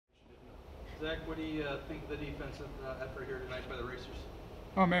Zach, what do you think of the defensive effort here tonight by the Racers?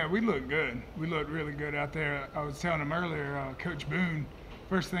 Oh man, we looked good. We looked really good out there. I was telling him earlier, Coach Boone,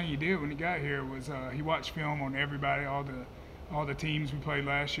 first thing he did when he got here was he watched film on everybody, all the teams we played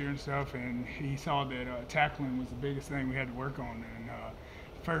last year and stuff, and he saw that tackling was the biggest thing we had to work on. And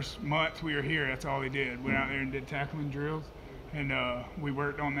first month we were here, that's all he did. Went out there and did tackling drills, and we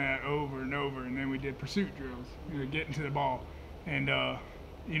worked on that over and over. And then we did pursuit drills, getting to the ball, and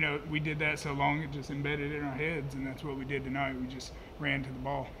we did that so long it just embedded in our heads, and that's what we did tonight. We just ran to the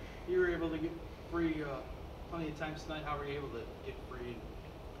ball. You were able to get free plenty of times tonight. How were you able to get free?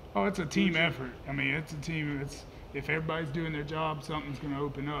 Oh, it's a team effort. I mean, it's a team. If everybody's doing their job, something's going to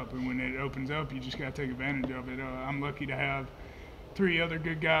open up, and when it opens up, you just got to take advantage of it. I'm lucky to have 3 other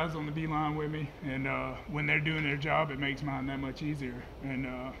good guys on the D-line with me, and when they're doing their job, it makes mine that much easier.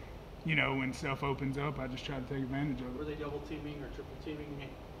 And when stuff opens up, I just try to take advantage of it. Were they double teaming or triple teaming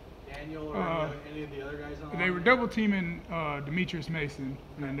Daniel or any of the other guys on the They line? were double teaming Demetrius Mason,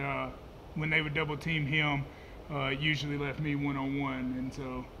 and when they would double team him, usually left me one-on-one, and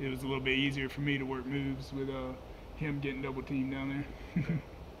so it was a little bit easier for me to work moves with him getting double teamed down there.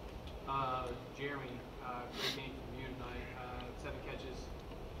 Jeremy, great game from you tonight. 7 catches,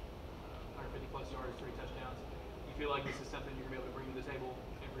 150 plus yards, 3 touchdowns. You feel like this is something you're going to be able to bring to the table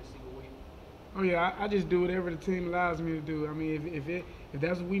every single week? Oh yeah, I just do whatever the team allows me to do. I mean, if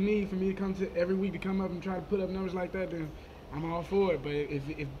that's what we need for me to come to every week to come up and try to put up numbers like that, then I'm all for it. But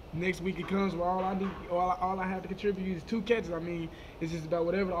if next week it comes where all I have to contribute is 2 catches, I mean, it's just about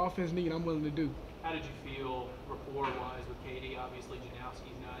whatever the offense needs, I'm willing to do. How did you feel rapport-wise with Katie? Obviously,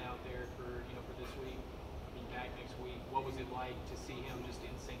 Janowski's not out there for this week. He'll be back next week. What was it like to see him just in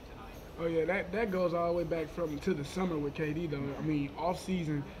sync tonight? Oh yeah, that goes all the way back to the summer with KD though. I mean, off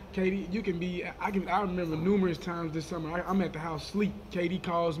season, KD, you can be. I remember numerous times this summer. I'm at the house sleep. KD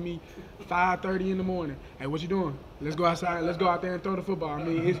calls me 5:30 in the morning. Hey, what you doing? Let's go outside. Let's go out there and throw the football. I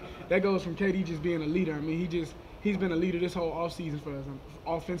mean, that goes from KD just being a leader. I mean, he's been a leader this whole off season for us,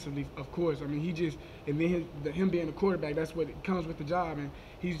 offensively, of course. I mean, and then him being a quarterback, that's what comes with the job, and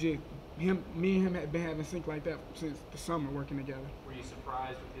he's just me and him have been having sync like that since the summer working together. Were you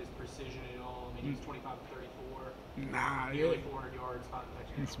surprised with his precision at all? I mean, he was 25 to 34, Nah, nearly 400 yards, 5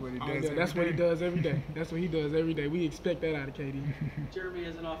 touchdowns. That's what he Oh, does. yeah, that's what he does every day. That's what he does every day. We expect that out of KD. Jeremy,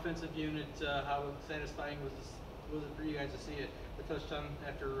 as an offensive unit, how satisfying was it for you guys to see a touchdown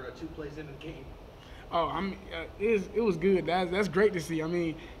after 2 plays into the game? Oh, I mean, it was good. That's great to see. I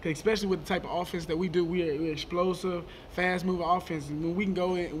mean, 'cause especially with the type of offense that we do, we're explosive, fast-moving offense. And when we can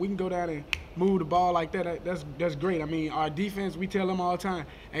go down and move the ball like that, that's great. I mean, our defense, we tell them all the time,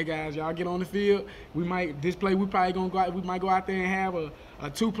 hey guys, y'all get on the field. We might we probably gonna go out. We might go out there and have a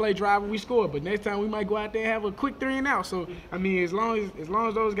 2-play drive and we score, but next time we might go out there and have a quick 3 and out. So I mean, as long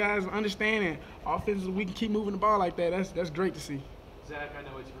as those guys understand and offensively we can keep moving the ball like that, that's great to see. Zach, I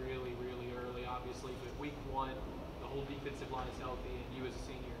know it's really, really early, obviously, but week 1, the whole defensive line is healthy, and you as a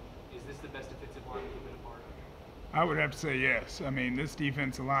senior, is this the best defensive line you've been a part of? I would have to say yes. I mean, this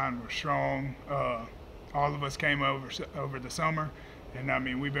defensive line was strong. All of us came over the summer, and I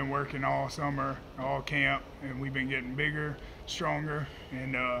mean, we've been working all summer, all camp, and we've been getting bigger, stronger.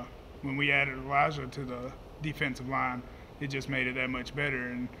 And when we added Elijah to the defensive line, it just made it that much better.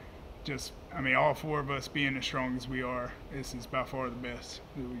 And all 4 of us being as strong as we are, this is by far the best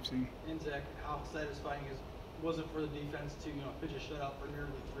that we've seen. And Zach, how satisfying was it for the defense to pitch a shutout for nearly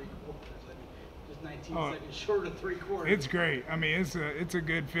 3 quarters? I mean, just 19 seconds short of 3 quarters. It's great. I mean, it's a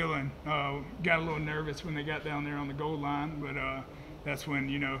good feeling. Got a little nervous when they got down there on the goal line, but that's when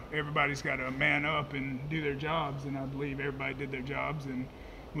everybody's got to man up and do their jobs, and I believe everybody did their jobs. And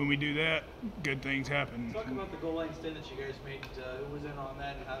when we do that, good things happen. Talk about the goal line stand that you guys made. Who was in on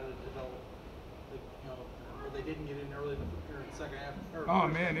that, and how did it develop? Where they didn't get in early in the second half. Oh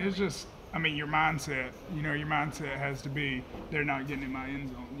man, it's just, I mean, your mindset. Your mindset has to be they're not getting in my end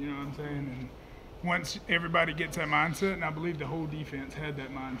zone. You know what I'm saying? And once everybody gets that mindset, and I believe the whole defense had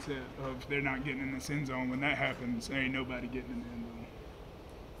that mindset of they're not getting in this end zone. When that happens, there ain't nobody getting in the end zone.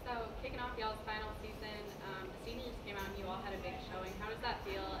 So kicking off y'all's final season, the seniors came out and you all had a big showing. How does that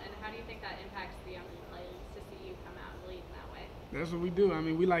feel, and how do you think that impacts the younger players to see you come out and lead in that way? That's what we do. I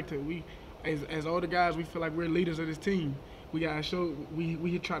mean, as older guys, we feel like we're leaders of this team. We gotta show.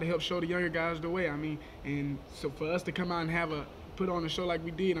 We try to help show the younger guys the way. I mean, and so for us to come out and put on a show like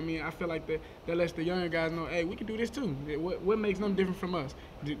we did, I mean, I feel like that lets the younger guys know, hey, we can do this too. What makes them different from us?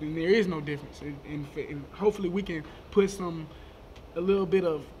 And there is no difference. And hopefully we can put a little bit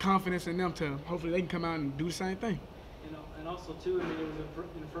of confidence in them to hopefully they can come out and do the same thing. And also too, I mean, it was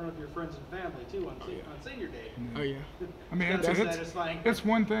in front of your friends and family too on senior day. Oh yeah. I mean, That's it's satisfying. it's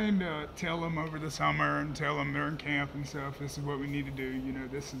one thing to tell them over the summer and tell them during camp and stuff, this is what we need to do, you know,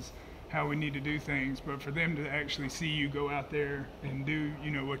 this is how we need to do things. But for them to actually see you go out there and do,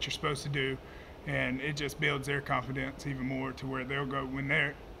 you know, what you're supposed to do, and it just builds their confidence even more to where they'll go when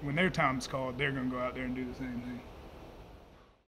their time's called, they're going to go out there and do the same thing.